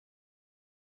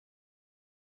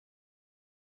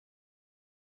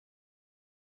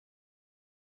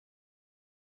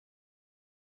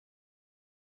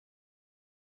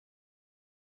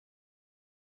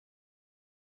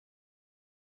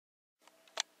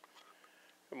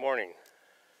Good morning.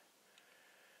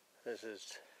 This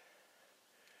is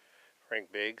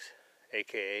Frank Biggs,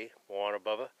 aka Bwana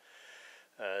Bubba.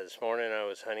 This morning I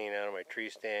was hunting out of my tree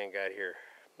stand. Got here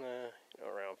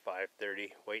around 5:30,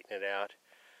 waiting it out.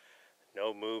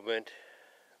 No movement.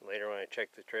 Later when I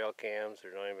checked the trail cams,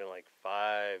 there's only been like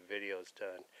 5 videos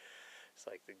done. It's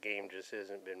like the game just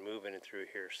hasn't been moving through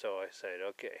here. So I said,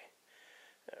 okay,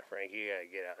 Frank, you gotta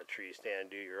get out of the tree stand,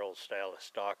 do your old style of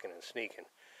stalking and sneaking.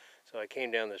 So I came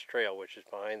down this trail, which is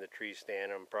behind the tree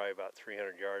stand. I'm probably about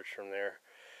 300 yards from there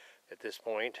at this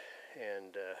point,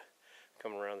 and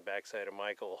coming around the backside of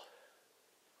Michael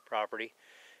property.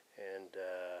 And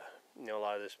a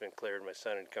lot of this has been cleared. My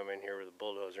son had come in here with a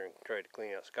bulldozer and tried to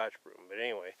clean out Scotch broom. But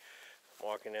anyway, I'm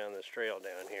walking down this trail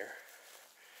down here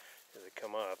as I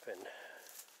come up, and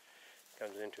it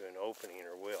comes into an opening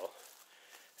or will.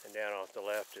 And down off the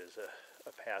left is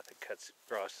a path that cuts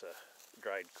across a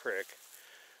dried creek.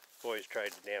 Boys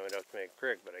tried to dam it up to make a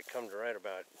creek, but I come to right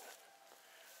about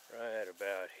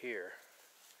here,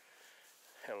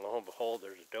 and lo and behold,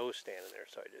 there's a doe standing there.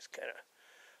 So I just kind of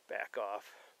back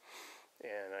off,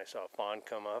 and I saw a fawn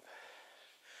come up.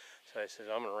 So I said,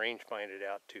 I'm gonna range find it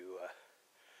out to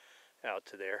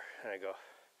there, and I go,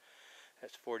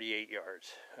 that's 48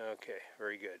 yards. Okay,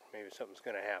 very good. Maybe something's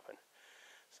gonna happen.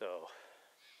 So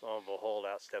lo and behold,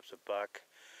 out steps a buck.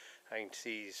 I can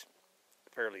see he's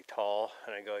fairly tall,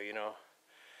 and I go,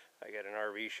 I got an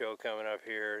RV show coming up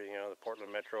here, the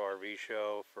Portland Metro RV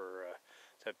show for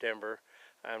September.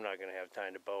 I'm not going to have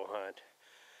time to bow hunt.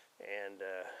 And,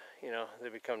 they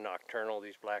become nocturnal,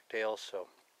 these blacktails, so,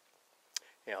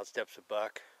 out steps a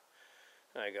buck.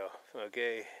 And I go,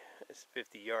 okay, it's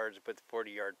 50 yards, put the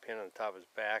 40-yard pin on the top of his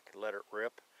back, let it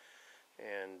rip,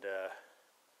 and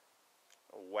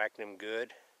whacked him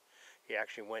good. He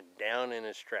actually went down in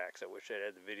his tracks. I wish I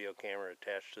had the video camera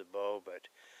attached to the bow, but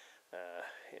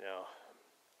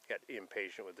got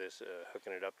impatient with this,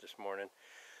 hooking it up this morning.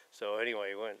 So anyway,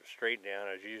 he went straight down.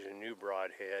 I was using a new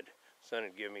broadhead. Son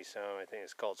had given me some, I think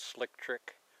it's called Slick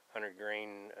Trick, 100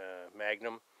 grain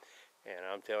Magnum. And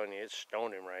I'm telling you, it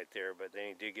stoned him right there, but then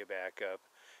he did get back up.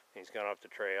 And he's gone off the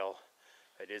trail.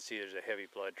 I did see there's a heavy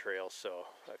blood trail, so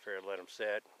I figured I'd let him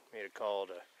set. Made a call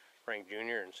to Frank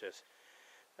Jr. and says,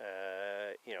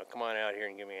 come on out here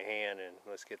and give me a hand, and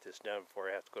let's get this done before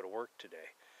I have to go to work today.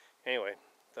 Anyway,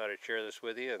 thought I'd share this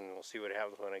with you, and we'll see what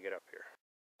happens when I get up here.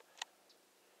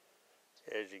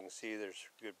 As you can see, there's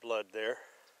good blood there.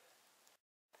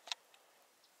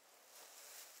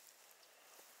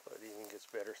 But it even gets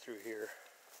better through here.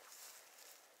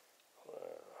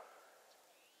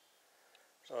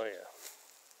 Oh yeah.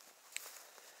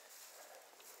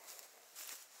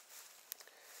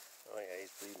 Oh yeah,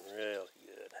 he's bleeding really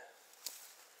good.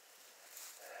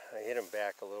 I hit him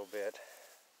back a little bit.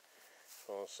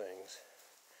 One of those things.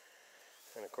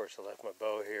 And of course I left my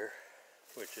bow here,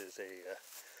 which is a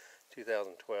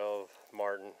 2012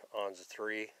 Martin Onza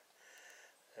 3.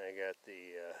 And I got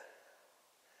the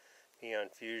Neon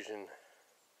Fusion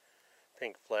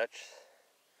Pink Fletch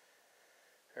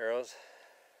arrows,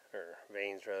 or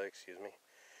vanes rather, excuse me.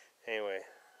 Anyway,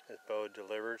 this bow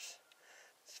delivers.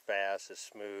 It's fast, it's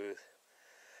smooth.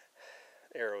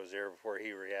 Arrow was there before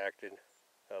he reacted.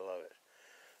 I love it.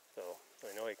 So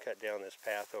I know he cut down this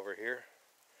path over here.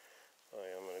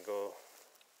 I'm going to go,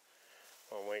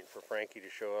 I'm waiting for Frankie to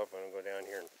show up. I'm going to go down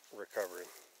here and recover him.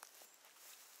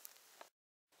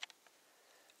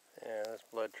 Yeah, this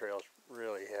blood trail's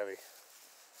really heavy.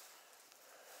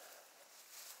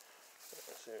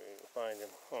 Let's see if we can find him.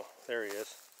 Oh, there he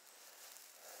is.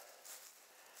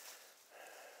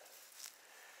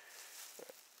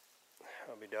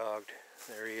 I'll be dogged.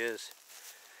 There he is.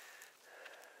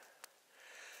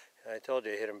 I told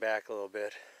you I hit him back a little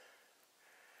bit.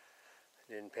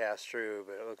 It didn't pass through,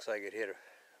 but it looks like it hit,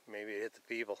 maybe it hit the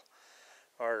feeble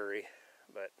artery,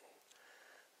 but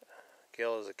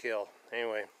kill is a kill.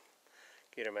 Anyway,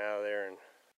 get him out of there and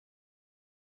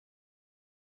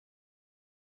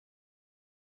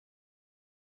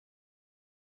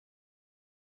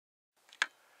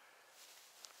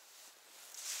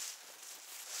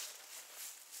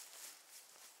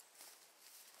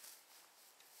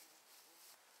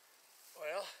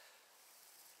well,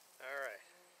 alright.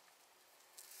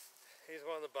 He's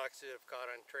one of the bucks that I've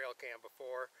caught on trail cam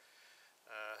before.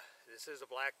 This is a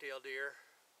blacktail deer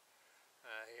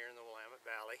here in the Willamette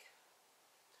Valley.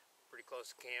 Pretty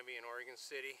close to Canby in Oregon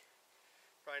City.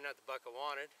 Probably not the buck I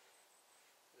wanted.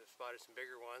 I've spotted some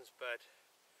bigger ones, but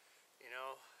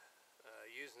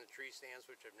using the tree stands,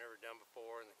 which I've never done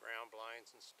before, and the ground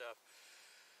blinds and stuff,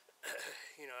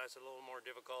 it's a little more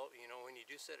difficult. When you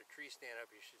do set a tree stand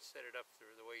up, you should set it up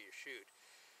through the way you shoot.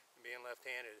 being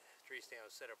left-handed, tree stand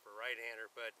was set up for right-hander,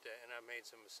 but and I made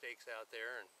some mistakes out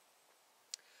there.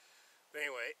 But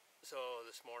anyway, so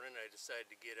this morning I decided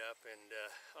to get up and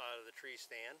out of the tree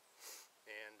stand,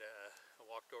 and I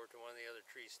walked over to one of the other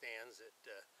tree stands that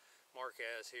Mark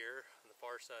has here on the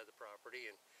far side of the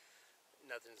property, and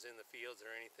nothing's in the fields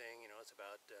or anything. You know, it's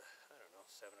about I don't know,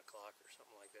 7 o'clock or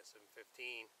something like that,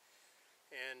 7:15,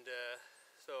 and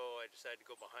so I decided to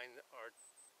go behind our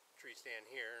tree stand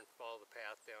here and follow the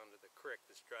path down to the creek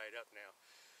that's dried up now.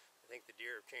 I think the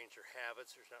deer have changed their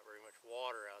habits. There's not very much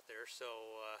water out there, so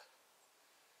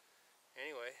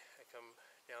anyway, I come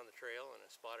down the trail and I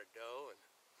spotted doe, and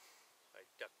I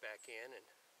ducked back in, and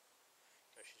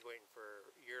you know, she's waiting for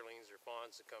yearlings or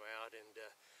fawns to come out, and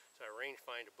so I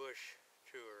rangefind a bush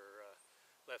to her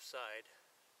left side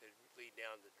to lead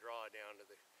down the draw down to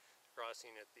the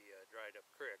crossing at the dried up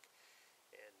creek.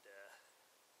 And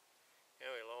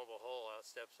anyway, lo and behold, out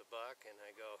steps a buck, and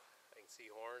I can see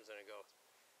horns, and I go,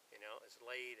 you know, it's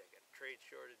late, I got a trade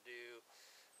show to do,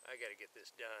 I got to get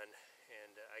this done,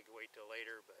 and I can wait till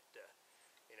later, but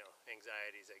you know,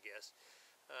 anxieties, I guess.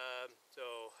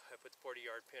 So I put the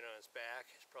 40-yard pin on his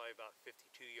back. It's probably about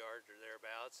 52 yards or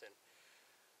thereabouts, and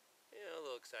you know, a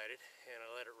little excited, and I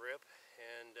let it rip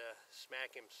and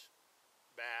smack him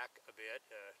back a bit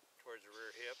towards the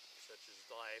rear hip, such as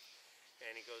life.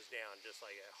 And he goes down just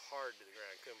like hard to the ground.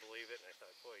 I couldn't believe it, and I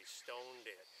thought, boy, he's stone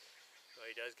dead. So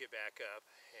he does get back up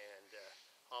and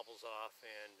hobbles off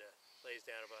and lays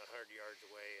down about 100 yards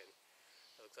away, and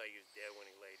it looks like he was dead when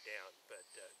he laid down. But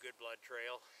good blood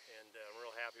trail, and I'm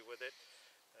real happy with it.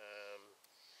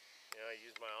 You know, I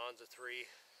used my Onza 3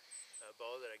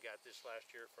 bow that I got this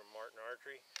last year from Martin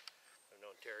Archery. I've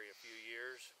known Terry a few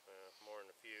years, more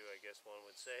than a few, I guess one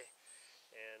would say,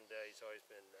 and he's always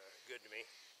been good to me.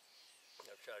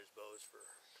 I've shot his bows for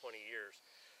 20 years.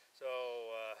 So,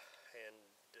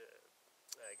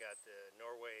 I got the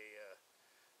Norway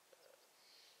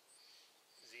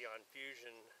Xeon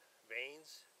Fusion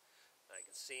vanes. I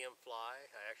can see them fly.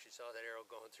 I actually saw that arrow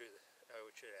going through the, I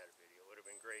should have had a video, it would have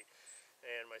been great.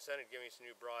 And my son had given me some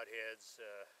new broadheads.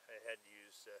 I had to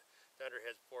use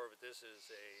thunderheads before, but this is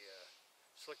a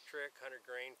slick trick, 100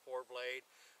 grain, 4-blade.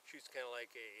 Shoots kind of like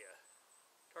a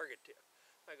target tip.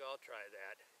 I go, I'll try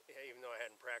that, even though I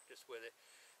hadn't practiced with it,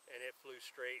 and it flew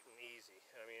straight and easy.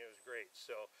 I mean, it was great.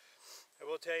 So I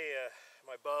will tell you,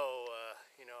 my bow,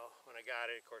 you know, when I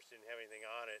got it, of course, didn't have anything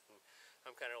on it, and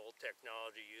I'm kind of old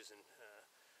technology, using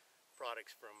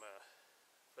products from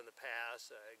the past.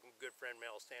 A good friend,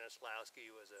 Mel Stanislawski,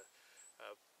 was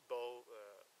a bow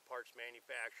parts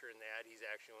manufacturer in that. He's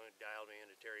actually one who dialed me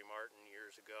into Terry Martin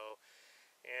years ago,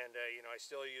 and you know, I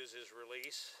still use his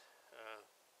release.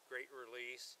 Great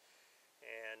release,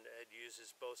 and it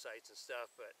uses bow sights and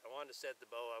stuff, but I wanted to set the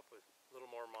bow up with a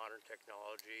little more modern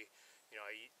technology. You know,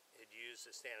 I had used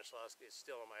the Stanislawski, it's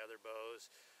still on my other bows,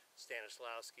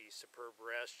 Stanislawski Superb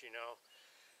Rest, you know.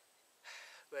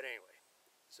 But anyway,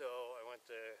 so I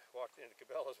walked into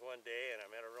Cabela's one day, and I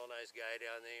met a real nice guy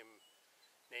down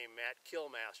named Matt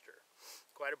Killmaster.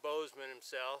 Quite a bowsman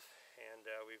himself, and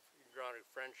we've grown a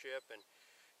friendship, and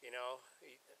you know,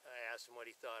 I asked him what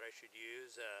he thought I should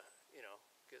use, you know,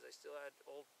 because I still had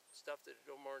old stuff that was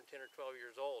no more than 10 or 12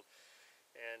 years old.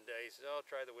 And he said, oh,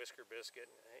 try the Whisker Biscuit,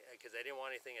 because I didn't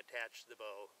want anything attached to the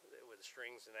bow with the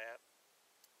strings and that.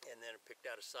 And then I picked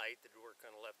out a sight that would work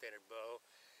on a left-handed bow.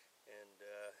 And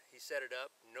he set it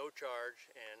up, no charge,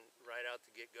 and right out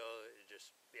the get-go,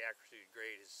 the accuracy was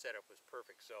great. His setup was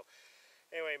perfect. So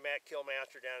anyway, Matt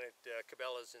Killmaster down at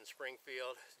Cabela's in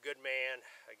Springfield, good man.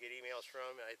 I get emails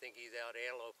from him. I think he's out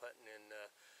antelope hunting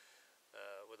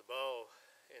with a bow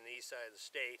in the east side of the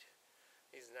state.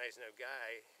 He's a nice enough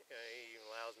guy. He even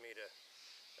allows me to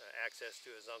access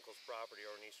to his uncle's property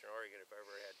over in eastern Oregon if I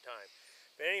ever had time.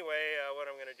 But anyway, what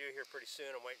I'm going to do here pretty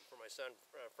soon, I'm waiting for my son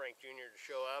Frank Jr. to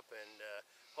show up, and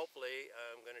hopefully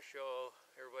I'm going to show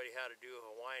everybody how to do a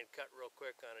Hawaiian cut real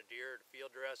quick on a deer to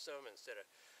field dress them instead of,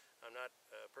 I'm not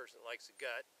a person that likes the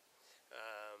gut.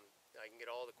 I can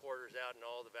get all the quarters out and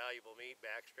all the valuable meat,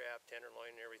 backstrap,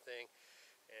 tenderloin, and everything,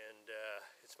 and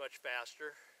it's much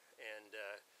faster and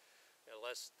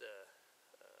less.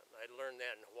 I learned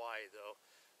that in Hawaii, though.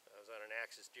 I was on an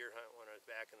axis deer hunt when I was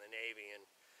back in the Navy, and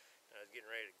I was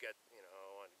getting ready to gut. You know,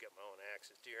 I wanted to gut my own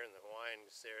axis deer, and the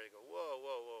Hawaiians there, they go, whoa,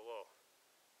 whoa, whoa, whoa.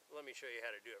 Let me show you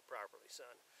how to do it properly,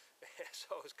 son.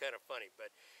 So it was kind of funny,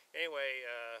 but anyway.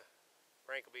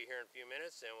 Frank will be here in a few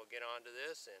minutes, and we'll get on to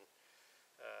this. And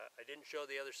I didn't show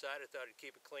the other side. I thought I'd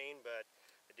keep it clean, but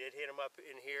I did hit him up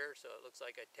in here, so it looks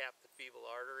like I tapped the feeble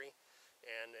artery,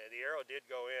 and the arrow did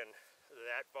go in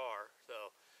that far.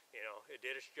 So You know, it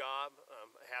did its job.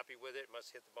 I'm happy with it.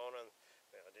 Must hit the bone on,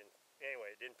 well, it didn't,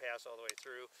 anyway, it didn't pass all the way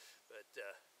through, but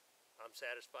I'm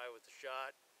satisfied with the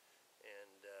shot.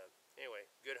 And anyway,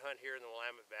 good hunt here in the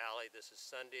Willamette Valley. This is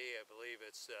Sunday, I believe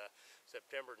it's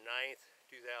September 9th,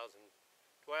 2012.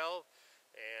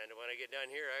 And when I get done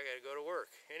here, I gotta go to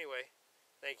work. Anyway,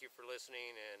 thank you for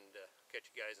listening, and catch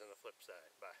you guys on the flip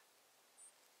side. Bye.